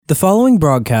The following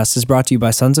broadcast is brought to you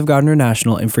by Sons of God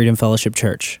International and Freedom Fellowship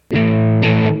Church.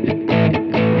 Hello,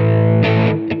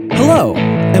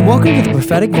 and welcome to the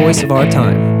prophetic voice of our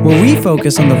time, where we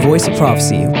focus on the voice of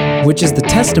prophecy, which is the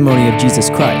testimony of Jesus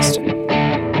Christ.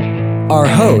 Our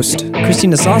host,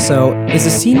 Christina Sasso, is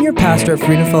a senior pastor at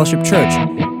Freedom Fellowship Church.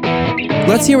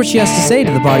 Let's hear what she has to say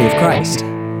to the body of Christ.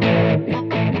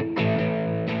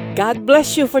 God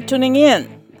bless you for tuning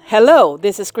in. Hello,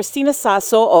 this is Christina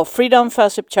Sasso of Freedom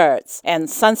Fellowship Church and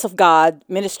Sons of God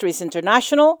Ministries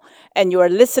International, and you are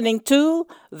listening to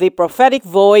the prophetic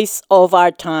voice of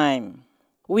our time.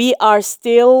 We are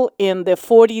still in the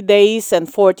 40 days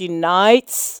and 40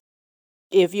 nights.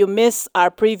 If you missed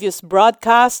our previous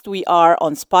broadcast, we are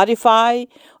on Spotify,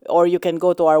 or you can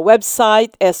go to our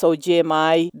website,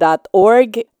 sogmi.org,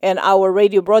 and our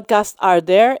radio broadcasts are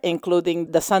there,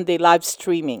 including the Sunday live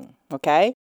streaming,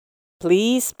 okay?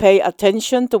 Please pay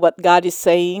attention to what God is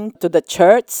saying to the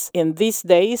church in these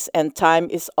days, and time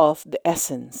is of the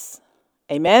essence.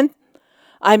 Amen?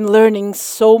 I'm learning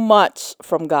so much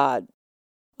from God.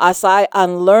 As I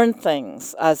unlearn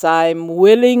things, as I'm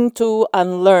willing to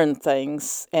unlearn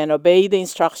things and obey the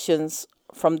instructions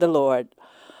from the Lord,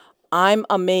 I'm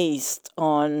amazed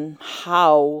on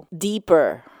how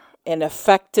deeper and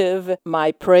effective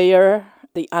my prayer,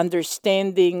 the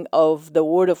understanding of the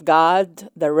Word of God,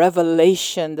 the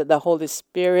revelation that the Holy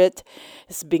Spirit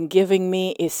has been giving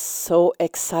me is so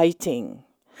exciting.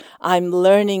 I'm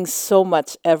learning so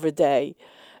much every day.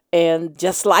 And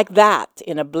just like that,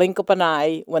 in a blink of an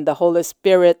eye, when the Holy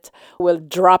Spirit will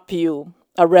drop you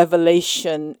a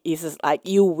revelation, it's just like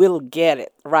you will get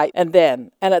it, right? And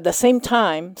at the same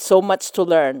time, so much to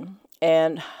learn.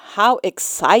 And how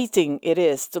exciting it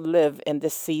is to live in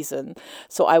this season.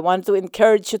 So I want to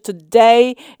encourage you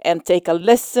today and take a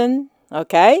listen,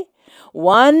 okay?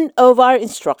 One of our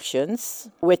instructions,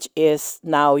 which is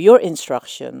now your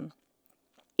instruction,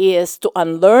 is to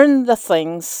unlearn the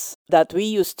things that we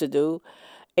used to do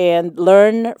and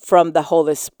learn from the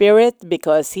Holy Spirit,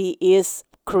 because He is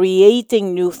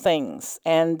creating new things,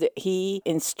 and He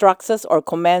instructs us or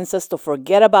commands us to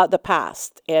forget about the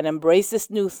past and embrace these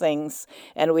new things,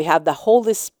 and we have the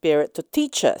Holy Spirit to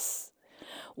teach us.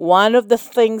 One of the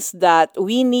things that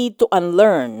we need to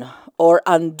unlearn or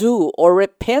undo or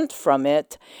repent from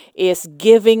it is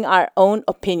giving our own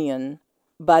opinion,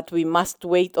 but we must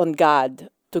wait on God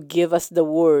to give us the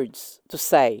words to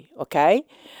say, okay?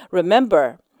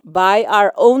 Remember, by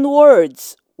our own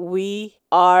words, we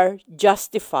are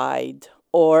justified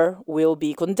or will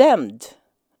be condemned.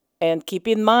 And keep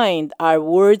in mind, our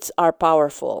words are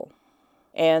powerful.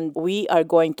 And we are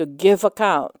going to give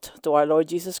account to our Lord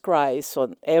Jesus Christ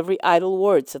on every idle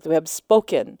words that we have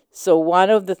spoken. So one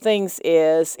of the things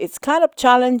is, it's kind of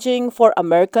challenging for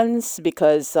Americans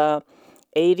because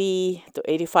 80 to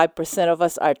 85% of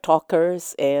us are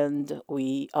talkers and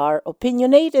we are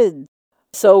opinionated.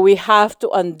 So we have to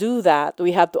undo that.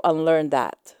 We have to unlearn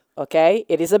that. Okay?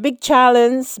 It is a big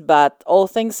challenge, but all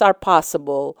things are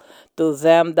possible to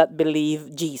them that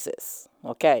believe Jesus.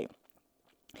 Okay?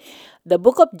 The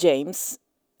book of James,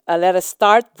 let us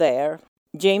start there.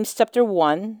 James chapter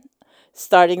 1,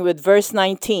 starting with verse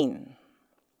 19.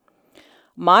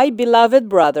 My beloved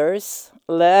brothers,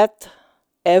 let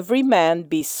every man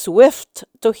be swift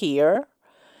to hear,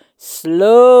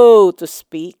 slow to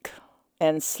speak,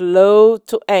 and slow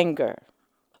to anger.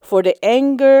 For the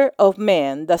anger of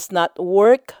man does not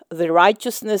work the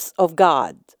righteousness of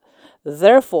God.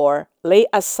 Therefore, lay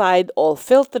aside all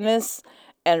filthiness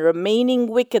and remaining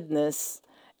wickedness,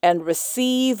 and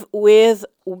receive with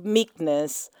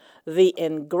meekness the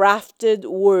engrafted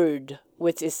word,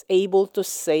 which is able to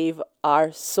save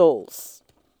our souls.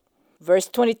 Verse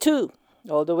 22,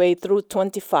 all the way through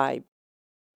 25.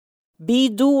 Be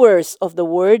doers of the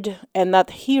word and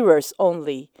not hearers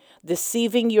only,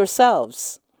 deceiving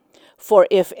yourselves. For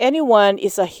if anyone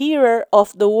is a hearer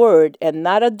of the word and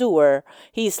not a doer,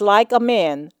 he is like a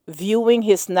man viewing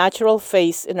his natural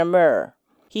face in a mirror.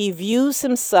 He views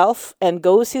himself and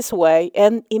goes his way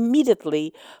and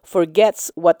immediately forgets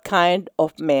what kind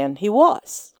of man he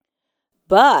was.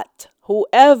 But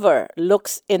whoever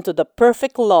looks into the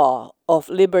perfect law of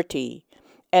liberty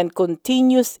and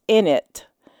continues in it,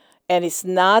 and is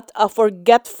not a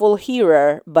forgetful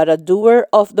hearer, but a doer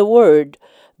of the word,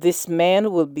 this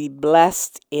man will be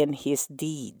blessed in his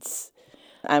deeds.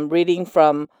 I'm reading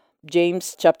from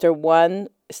James chapter 1,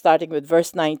 starting with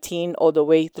verse 19, all the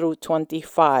way through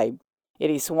 25. It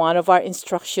is one of our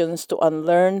instructions to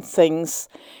unlearn things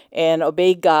and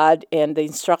obey God, and the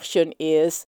instruction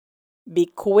is, be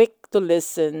quick to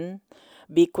listen,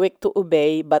 be quick to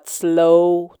obey, but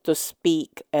slow to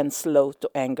speak and slow to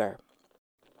anger.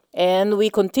 And we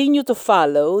continue to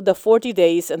follow the 40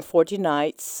 days and 40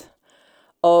 nights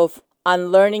of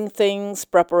unlearning things,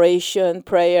 preparation,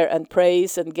 prayer, and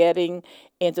praise, and getting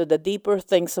into the deeper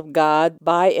things of God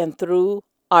by and through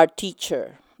our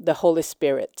teacher, the Holy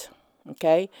Spirit.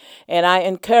 Okay? And I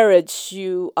encourage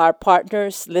you, our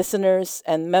partners, listeners,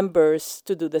 and members,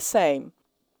 to do the same.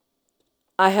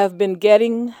 I have been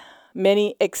getting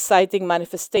many exciting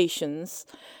manifestations,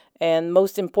 and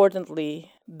most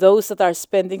importantly, those that are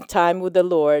spending time with the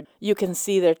Lord, you can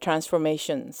see their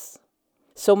transformations.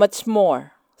 So much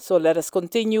more. So let us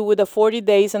continue with the 40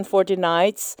 days and 40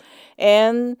 nights,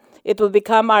 and it will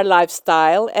become our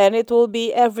lifestyle, and it will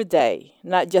be every day,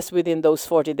 not just within those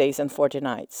 40 days and 40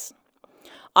 nights.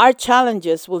 Our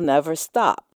challenges will never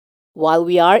stop. While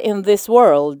we are in this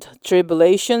world,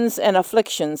 tribulations and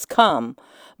afflictions come,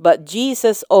 but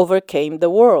Jesus overcame the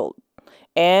world,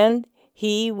 and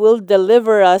He will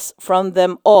deliver us from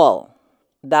them all.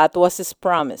 That was His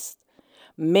promise.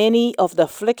 Many of the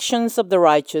afflictions of the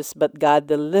righteous, but God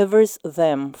delivers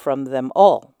them from them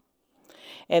all.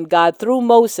 And God, through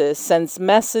Moses, sends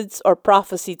message or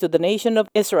prophecy to the nation of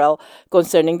Israel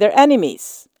concerning their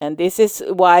enemies. And this is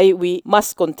why we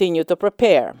must continue to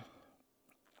prepare.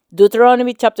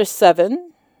 Deuteronomy chapter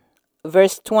 7,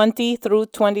 verse 20 through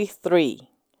 23.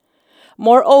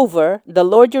 Moreover, the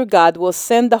Lord your God will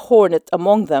send a hornet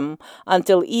among them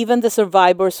until even the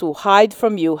survivors who hide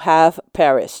from you have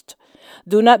perished.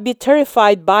 Do not be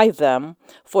terrified by them,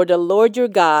 for the Lord your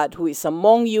God who is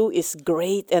among you is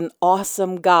great and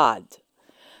awesome God.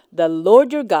 The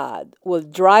Lord your God will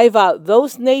drive out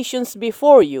those nations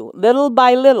before you, little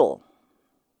by little.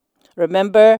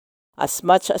 Remember, as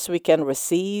much as we can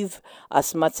receive,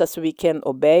 as much as we can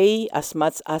obey, as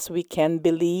much as we can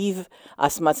believe,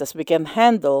 as much as we can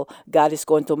handle, God is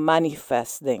going to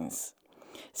manifest things.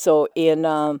 So in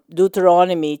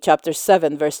Deuteronomy chapter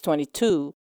 7, verse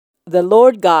 22, the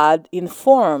Lord God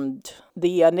informed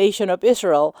the nation of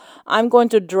Israel, I'm going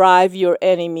to drive your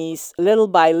enemies little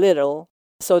by little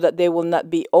so that they will not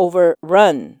be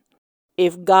overrun.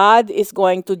 If God is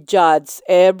going to judge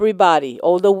everybody,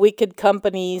 all the wicked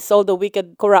companies, all the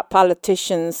wicked corrupt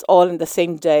politicians, all in the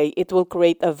same day, it will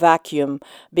create a vacuum,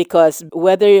 because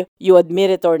whether you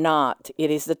admit it or not, it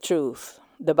is the truth.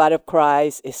 The body of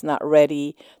Christ is not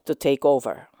ready to take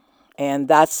over. And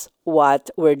that's what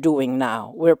we're doing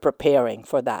now. We're preparing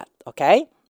for that, okay?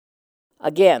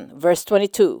 Again, verse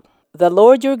 22. The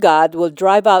Lord your God will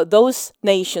drive out those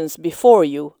nations before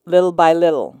you little by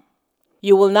little.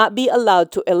 You will not be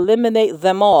allowed to eliminate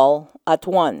them all at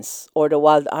once, or the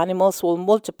wild animals will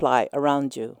multiply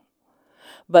around you.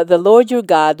 But the Lord your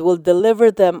God will deliver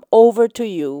them over to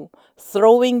you,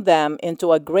 throwing them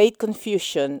into a great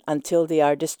confusion until they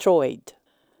are destroyed.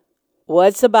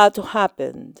 What's about to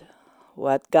happen?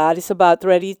 What God is about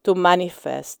ready to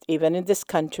manifest, even in this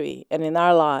country and in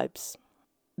our lives.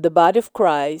 The body of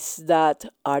Christ that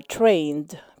are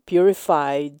trained,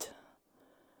 purified,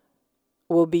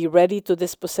 will be ready to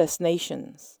dispossess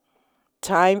nations.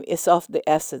 Time is of the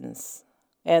essence,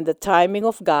 and the timing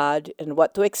of God and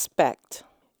what to expect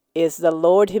is the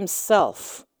Lord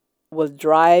Himself will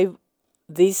drive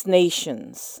these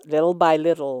nations little by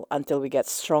little until we get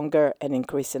stronger and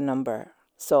increase in number.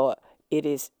 So it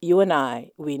is you and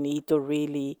I, we need to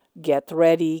really get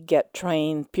ready, get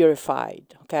trained,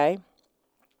 purified, okay?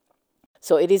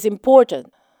 So it is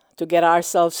important to get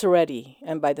ourselves ready.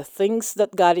 And by the things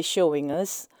that God is showing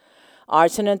us,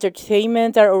 arts and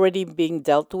entertainment are already being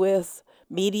dealt with,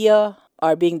 media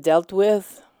are being dealt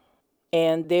with,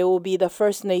 and they will be the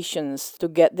first nations to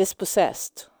get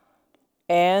dispossessed.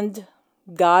 And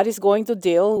God is going to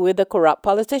deal with the corrupt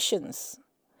politicians.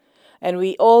 And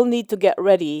we all need to get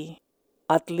ready,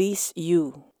 at least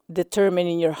you, determine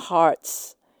in your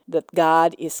hearts that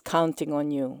God is counting on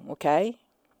you, okay?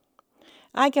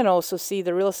 I can also see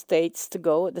the real estates to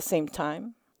go at the same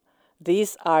time.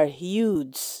 These are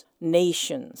huge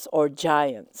nations or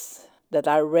giants that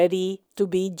are ready to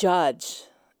be judged,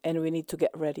 and we need to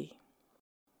get ready.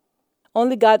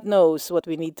 Only God knows what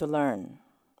we need to learn.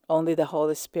 Only the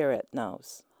Holy Spirit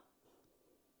knows.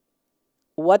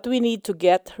 What we need to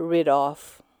get rid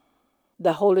of,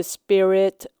 the Holy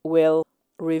Spirit will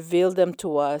reveal them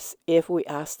to us if we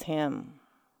ask Him.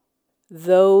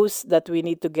 Those that we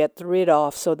need to get rid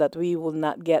of so that we will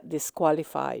not get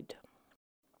disqualified.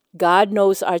 God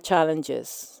knows our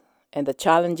challenges and the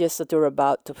challenges that we're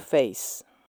about to face.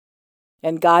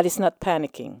 And God is not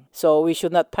panicking, so we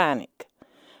should not panic.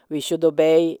 We should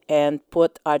obey and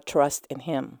put our trust in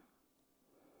Him.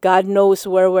 God knows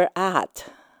where we're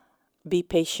at. Be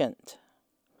patient,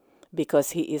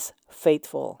 because He is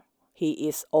faithful. He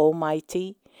is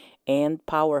almighty, and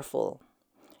powerful.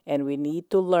 And we need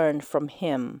to learn from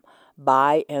Him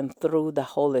by and through the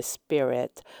Holy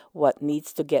Spirit what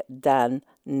needs to get done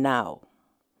now.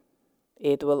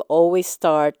 It will always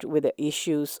start with the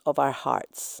issues of our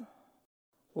hearts.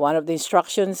 One of the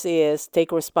instructions is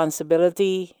take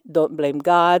responsibility. Don't blame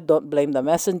God. Don't blame the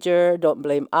messenger. Don't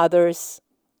blame others.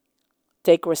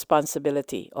 Take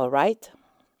responsibility, all right?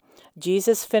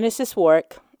 Jesus finished His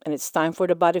work, and it's time for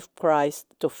the body of Christ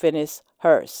to finish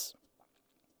hers.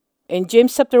 In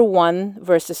James chapter 1,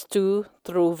 verses 2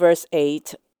 through verse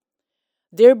 8,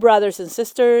 dear brothers and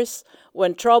sisters,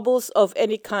 when troubles of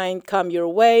any kind come your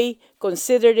way,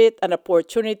 consider it an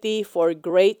opportunity for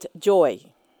great joy.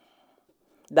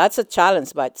 That's a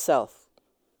challenge by itself.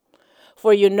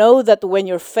 For you know that when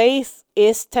your faith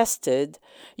is tested,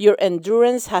 your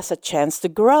endurance has a chance to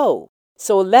grow.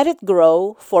 So let it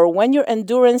grow, for when your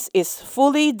endurance is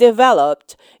fully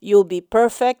developed, you'll be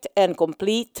perfect and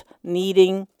complete,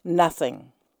 needing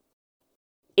nothing.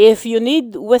 If you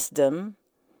need wisdom,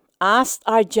 ask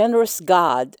our generous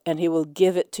God, and He will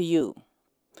give it to you.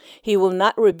 He will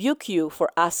not rebuke you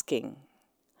for asking.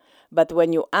 But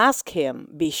when you ask Him,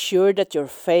 be sure that your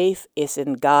faith is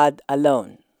in God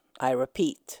alone. I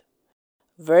repeat.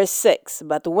 Verse 6,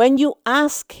 but when you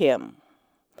ask Him,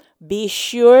 be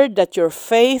sure that your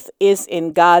faith is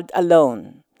in God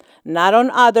alone, not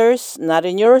on others, not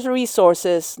in your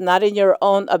resources, not in your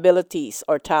own abilities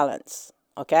or talents.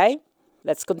 Okay?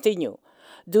 Let's continue.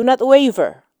 Do not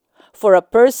waver, for a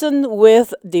person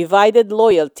with divided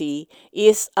loyalty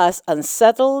is as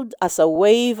unsettled as a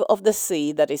wave of the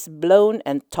sea that is blown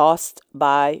and tossed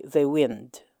by the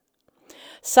wind.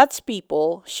 Such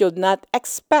people should not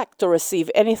expect to receive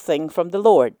anything from the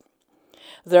Lord.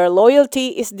 Their loyalty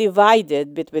is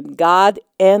divided between God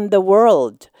and the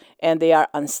world, and they are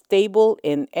unstable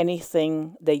in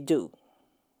anything they do.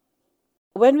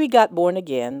 When we got born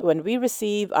again, when we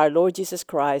received our Lord Jesus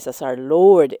Christ as our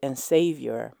Lord and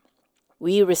Savior,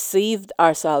 we received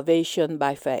our salvation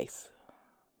by faith.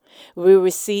 We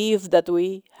received that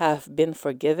we have been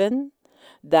forgiven,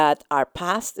 that our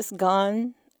past is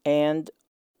gone, and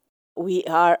we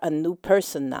are a new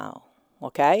person now,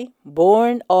 okay?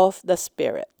 Born of the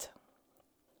Spirit.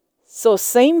 So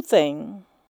same thing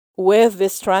with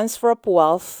this transfer of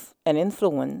wealth and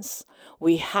influence,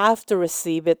 we have to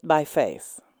receive it by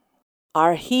faith.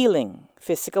 Our healing,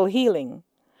 physical healing,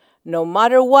 no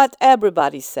matter what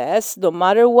everybody says, no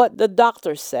matter what the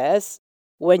doctor says,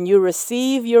 when you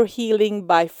receive your healing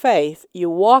by faith, you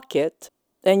walk it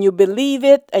and you believe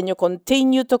it and you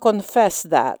continue to confess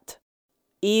that.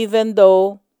 Even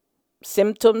though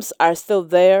symptoms are still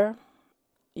there,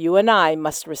 you and I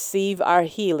must receive our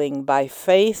healing by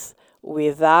faith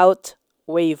without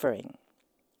wavering.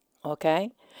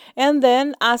 Okay? And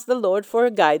then ask the Lord for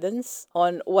guidance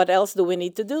on what else do we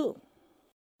need to do.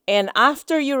 And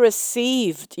after you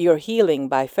received your healing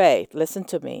by faith, listen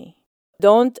to me,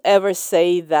 don't ever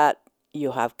say that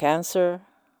you have cancer,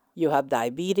 you have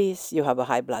diabetes, you have a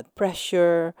high blood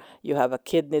pressure, you have a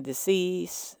kidney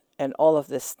disease, and all of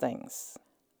these things.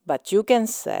 But you can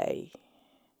say,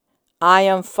 I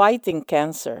am fighting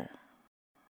cancer.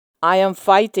 I am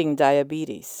fighting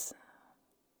diabetes.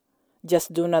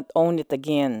 Just do not own it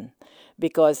again,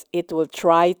 because it will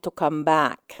try to come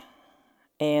back.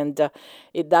 And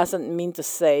it doesn't mean to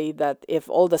say that if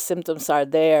all the symptoms are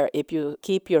there, if you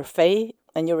keep your faith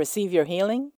and you receive your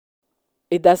healing,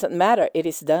 it doesn't matter. It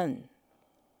is done.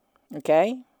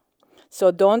 Okay?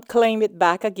 So don't claim it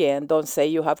back again. Don't say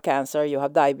you have cancer, you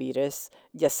have diabetes.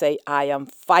 Just say, I am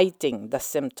fighting the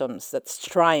symptoms that's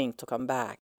trying to come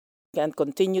back. And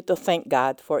continue to thank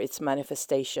God for its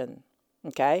manifestation.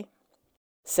 Okay?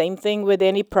 Same thing with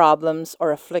any problems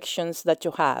or afflictions that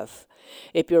you have.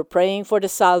 If you're praying for the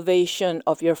salvation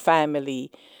of your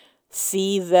family,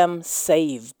 see them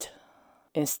saved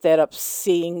instead of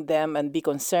seeing them and be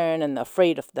concerned and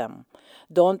afraid of them.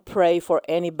 Don't pray for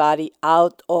anybody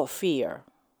out of fear,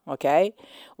 okay?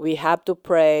 We have to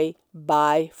pray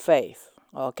by faith,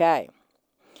 okay?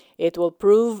 It will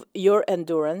prove your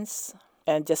endurance,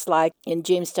 and just like in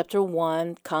James chapter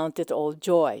 1, count it all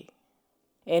joy.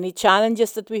 Any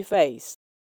challenges that we face,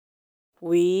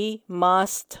 we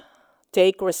must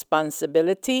take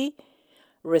responsibility,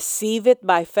 receive it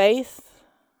by faith,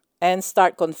 and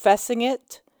start confessing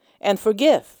it and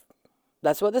forgive.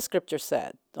 That's what the scripture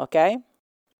said, okay?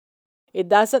 It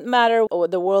doesn't matter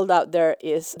what the world out there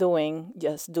is doing,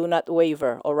 just do not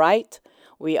waver, all right?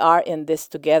 We are in this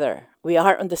together. We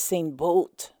are on the same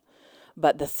boat.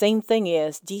 But the same thing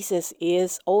is, Jesus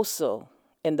is also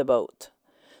in the boat.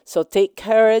 So take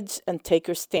courage and take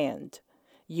your stand.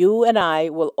 you and I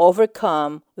will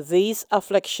overcome these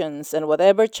afflictions and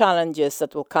whatever challenges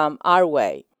that will come our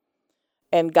way.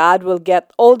 And God will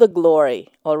get all the glory,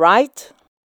 all right?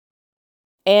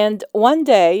 And one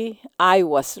day, I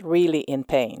was really in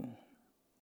pain.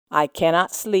 I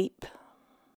cannot sleep.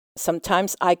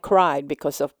 Sometimes I cried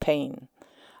because of pain.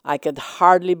 I could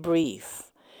hardly breathe.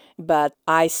 But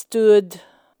I stood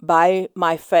by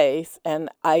my faith and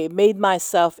I made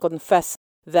myself confess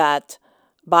that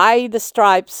by the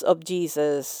stripes of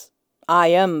Jesus, I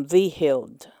am the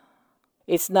healed.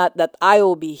 It's not that I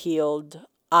will be healed,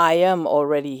 I am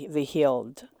already the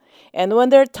healed. And when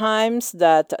there are times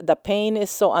that the pain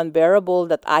is so unbearable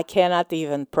that I cannot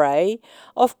even pray,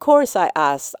 of course I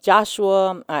ask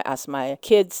Joshua, I ask my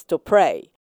kids to pray.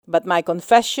 But my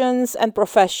confessions and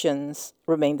professions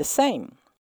remain the same.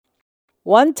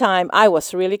 One time I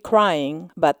was really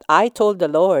crying, but I told the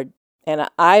Lord and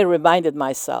I reminded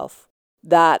myself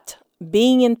that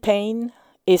being in pain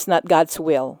is not God's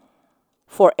will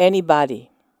for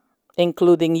anybody,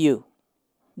 including you.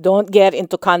 Don't get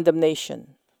into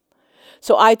condemnation.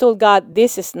 So I told God,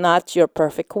 this is not your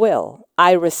perfect will.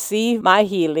 I receive my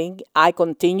healing. I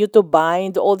continue to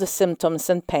bind all the symptoms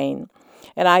and pain.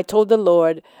 And I told the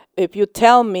Lord, if you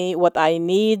tell me what I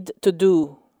need to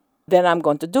do, then I'm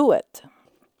going to do it.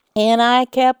 And I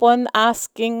kept on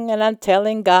asking and I'm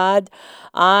telling God,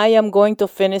 I am going to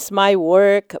finish my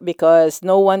work because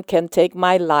no one can take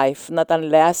my life, not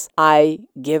unless I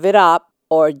give it up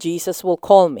or Jesus will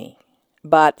call me.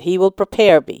 But He will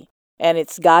prepare me. And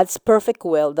it's God's perfect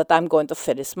will that I'm going to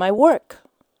finish my work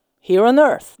here on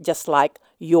earth, just like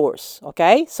yours.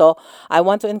 Okay? So I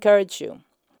want to encourage you.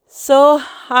 So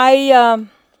I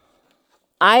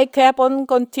kept on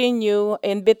continue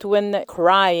in between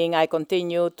crying. I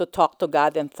continue to talk to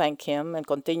God and thank Him and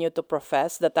continue to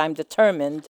profess that I'm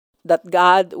determined that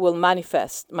God will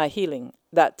manifest my healing,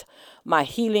 that my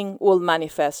healing will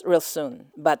manifest real soon.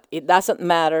 But it doesn't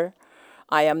matter.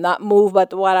 I am not moved by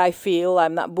what I feel.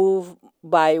 I'm not moved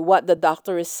by what the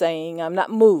doctor is saying. I'm not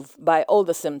moved by all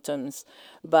the symptoms.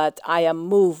 But I am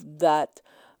moved that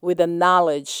with the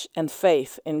knowledge and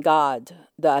faith in God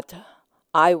that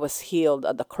I was healed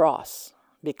at the cross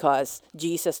because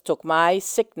Jesus took my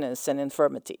sickness and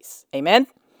infirmities. Amen?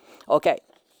 Okay.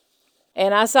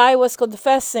 And as I was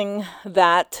confessing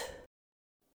that,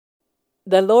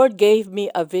 the Lord gave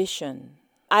me a vision.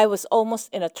 I was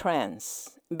almost in a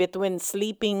trance between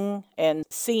sleeping and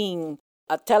seeing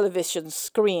a television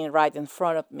screen right in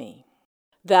front of me.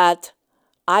 That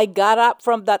I got up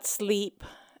from that sleep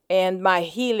and my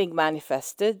healing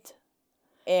manifested.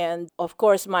 And of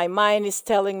course, my mind is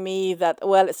telling me that,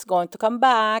 well, it's going to come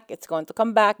back. It's going to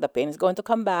come back. The pain is going to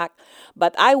come back.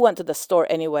 But I went to the store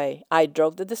anyway. I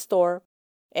drove to the store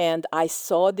and I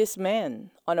saw this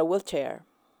man on a wheelchair.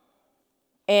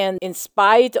 And in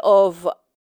spite of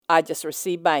I just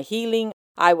received my healing,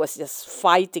 I was just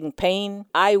fighting pain.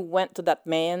 I went to that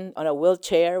man on a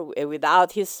wheelchair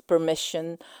without his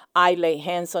permission. I lay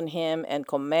hands on him and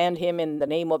command him in the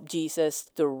name of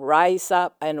Jesus to rise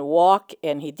up and walk,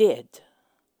 and he did.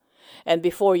 And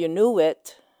before you knew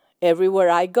it, everywhere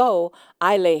I go,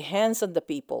 I lay hands on the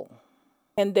people.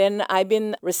 And then I've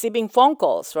been receiving phone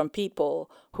calls from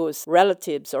people whose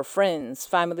relatives or friends,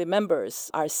 family members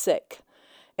are sick.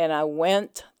 And I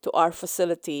went to our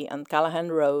facility on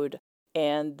Callahan Road,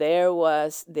 and there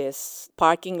was this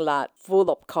parking lot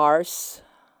full of cars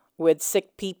with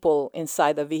sick people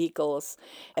inside the vehicles.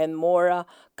 And more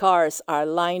cars are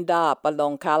lined up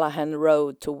along Callahan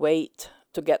Road to wait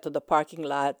to get to the parking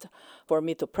lot for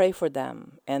me to pray for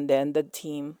them. And then the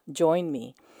team joined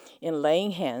me in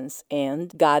laying hands,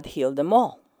 and God healed them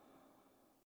all.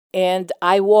 And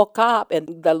I woke up,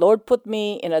 and the Lord put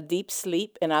me in a deep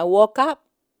sleep, and I woke up,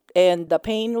 and the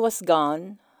pain was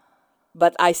gone,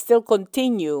 but I still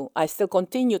continue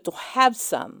to have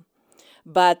some.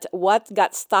 But what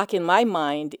got stuck in my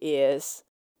mind is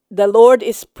the Lord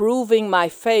is proving my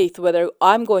faith, whether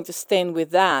I'm going to stand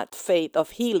with that faith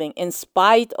of healing in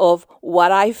spite of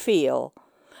what I feel,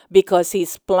 because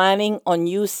He's planning on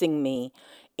using me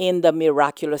in the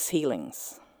miraculous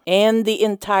healings. And the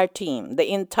entire team,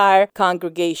 the entire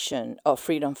congregation of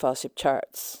Freedom Fellowship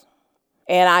Church.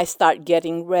 And I start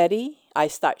getting ready. I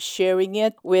start sharing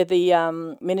it with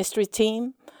the ministry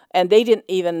team. And they didn't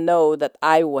even know that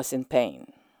I was in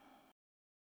pain.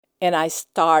 And I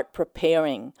start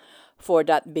preparing for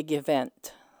that big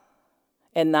event.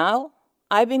 And now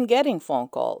I've been getting phone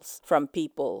calls from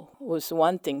people who's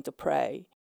wanting to pray.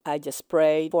 I just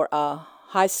prayed for a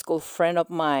high school friend of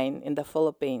mine in the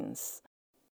Philippines.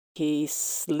 He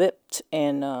slipped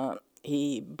and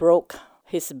he broke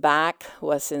his back,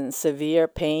 was in severe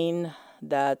pain.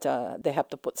 that they have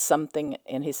to put something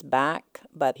in his back,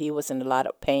 but he was in a lot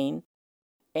of pain.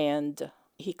 And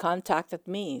he contacted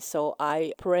me. So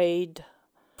I prayed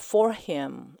for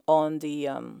him on the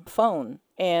phone.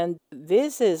 And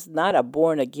this is not a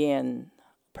born again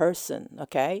person,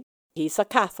 okay? He's a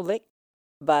Catholic,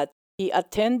 but he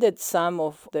attended some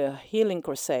of the healing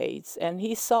crusades and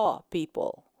he saw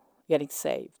people getting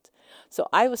saved. So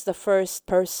I was the first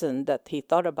person that he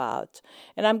thought about,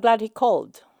 and I'm glad he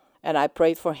called. And I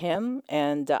prayed for him,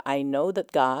 and I know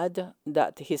that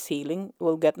that his healing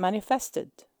will get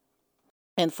manifested.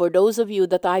 And for those of you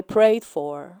that I prayed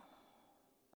for,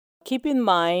 keep in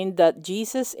mind that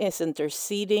Jesus is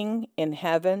interceding in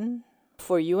heaven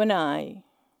for you and I.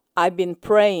 I've been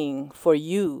praying for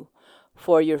you,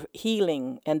 for your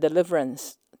healing and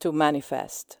deliverance to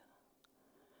manifest.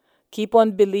 Keep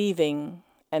on believing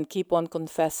and keep on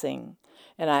confessing.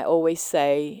 And I always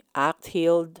say, act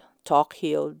healed, talk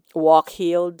healed, walk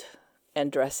healed,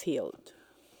 and dress healed.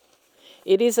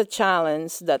 It is a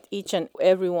challenge that each and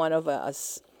every one of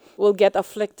us will get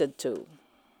afflicted to,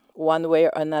 one way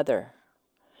or another.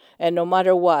 And no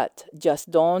matter what,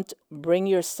 just don't bring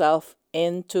yourself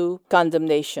into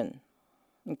condemnation.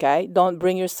 Okay? Don't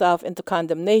bring yourself into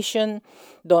condemnation.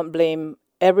 Don't blame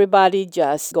everybody.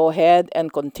 Just go ahead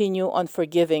and continue on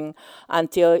forgiving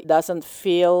until it doesn't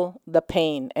feel the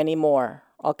pain anymore.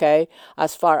 Okay?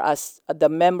 As far as the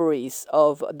memories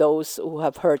of those who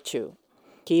have hurt you.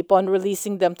 Keep on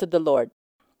releasing them to the Lord.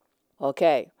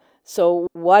 Okay. So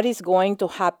what is going to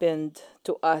happen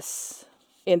to us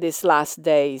in these last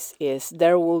days is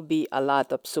there will be a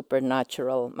lot of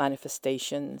supernatural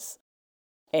manifestations.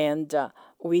 And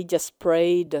we just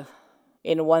prayed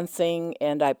in one thing,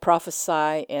 and I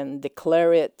prophesy and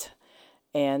declare it.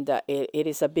 And it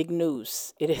is a big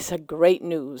news. It is a great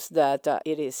news that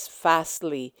it is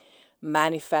fastly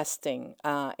manifesting,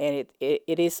 and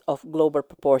it is of global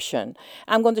proportion.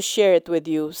 I'm going to share it with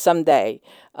you someday,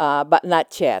 but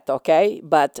not yet, okay?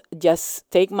 But just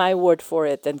take my word for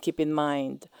it and keep in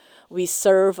mind, we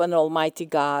serve an almighty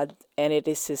God, and it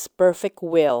is His perfect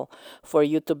will for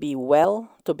you to be well,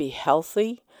 to be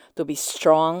healthy, to be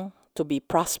strong, to be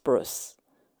prosperous,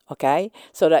 okay?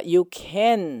 So that you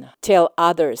can tell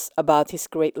others about His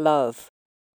great love,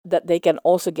 that they can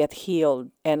also get healed,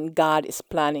 and God is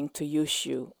planning to use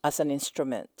you as an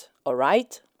instrument. All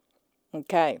right?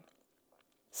 Okay.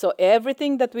 So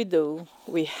everything that we do,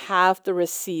 we have to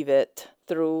receive it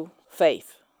through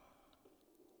faith.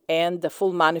 And the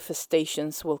full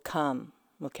manifestations will come.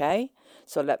 Okay?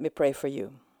 So let me pray for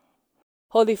you.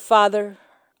 Holy Father,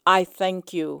 I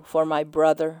thank you for my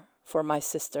brother, for my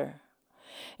sister.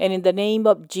 And in the name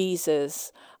of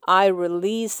Jesus, I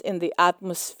release in the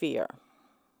atmosphere,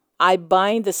 I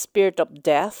bind the spirit of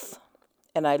death,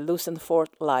 and I loosen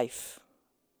forth life.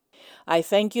 I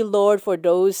thank you, Lord, for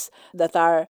those that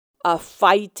are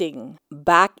fighting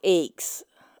backaches.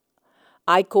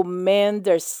 I command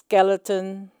their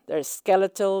skeletal,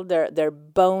 their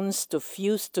bones to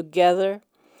fuse together,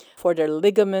 for their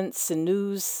ligaments,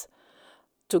 sinews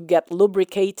to get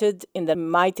lubricated in the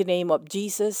mighty name of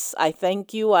Jesus. I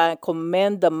thank you. I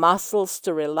command the muscles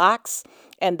to relax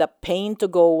and the pain to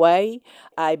go away.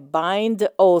 I bind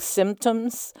all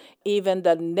symptoms, even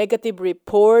the negative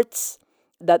reports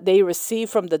that they receive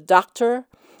from the doctor.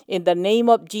 In the name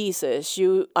of Jesus,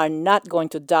 you are not going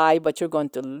to die, but you're going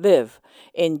to live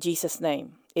in Jesus'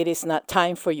 name. It is not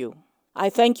time for you. I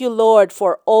thank you, Lord,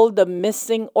 for all the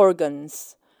missing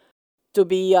organs to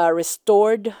be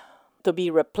restored, to be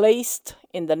replaced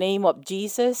in the name of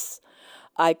Jesus.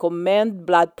 I command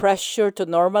blood pressure to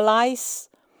normalize.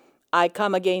 I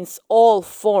come against all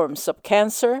forms of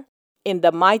cancer in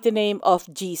the mighty name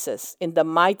of Jesus. In the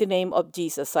mighty name of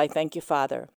Jesus, I thank you,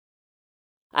 Father.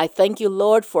 I thank you,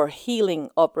 Lord, for healing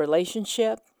of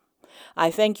relationship.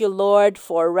 I thank you, Lord,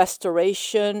 for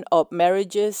restoration of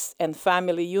marriages and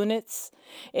family units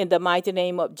in the mighty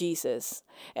name of Jesus.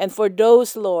 And for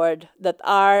those, Lord, that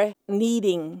are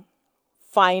needing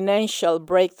financial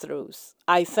breakthroughs,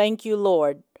 I thank you,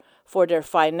 Lord, for their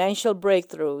financial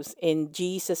breakthroughs in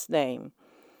Jesus' name.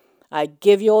 I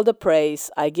give you all the praise.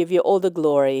 I give you all the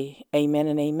glory. Amen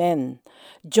and amen.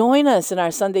 Join us in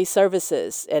our Sunday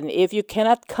services. And if you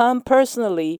cannot come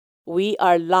personally, we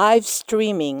are live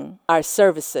streaming our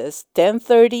services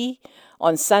 10:30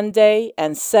 on Sunday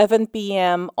and 7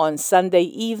 p.m. on Sunday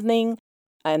evening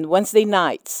and Wednesday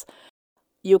nights.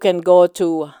 You can go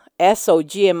to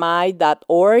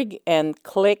sogmi.org and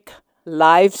click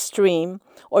live stream,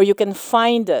 or you can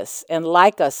find us and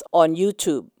like us on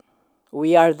YouTube.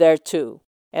 We are there too.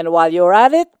 And while you're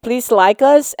at it, please like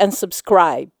us and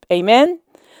subscribe. Amen?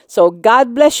 So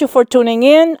God bless you for tuning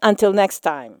in. Until next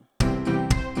time.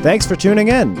 Thanks for tuning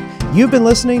in. You've been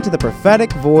listening to the prophetic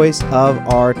voice of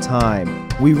our time.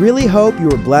 We really hope you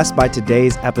were blessed by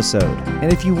today's episode.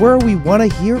 And if you were, we want to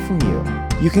hear from you.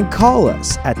 You can call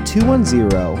us at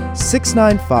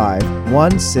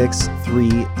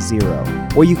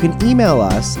 210-695-1630. Or you can email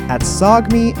us at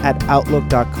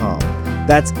sogmi@outlook.com.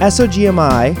 That's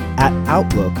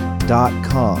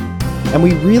SOGMI@outlook.com. And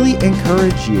we really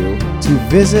encourage you to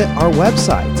visit our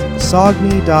website,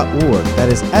 sogmi.org. That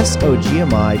is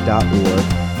SOGMI.org.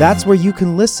 That's where you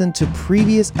can listen to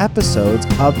previous episodes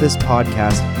of this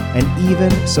podcast and even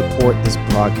support this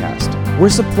broadcast. We're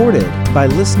supported by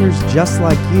listeners just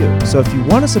like you. So if you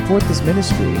want to support this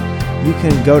ministry, you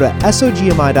can go to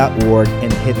SOGMI.org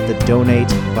and hit the donate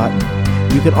button.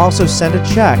 You can also send a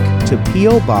check to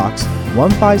P.O. Box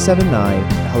 1579,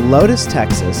 Helotes,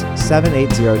 Texas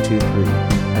 78023.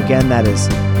 Again, that is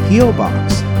P.O.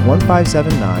 Box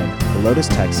 1579, Helotes,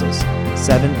 Texas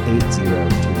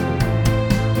 78023.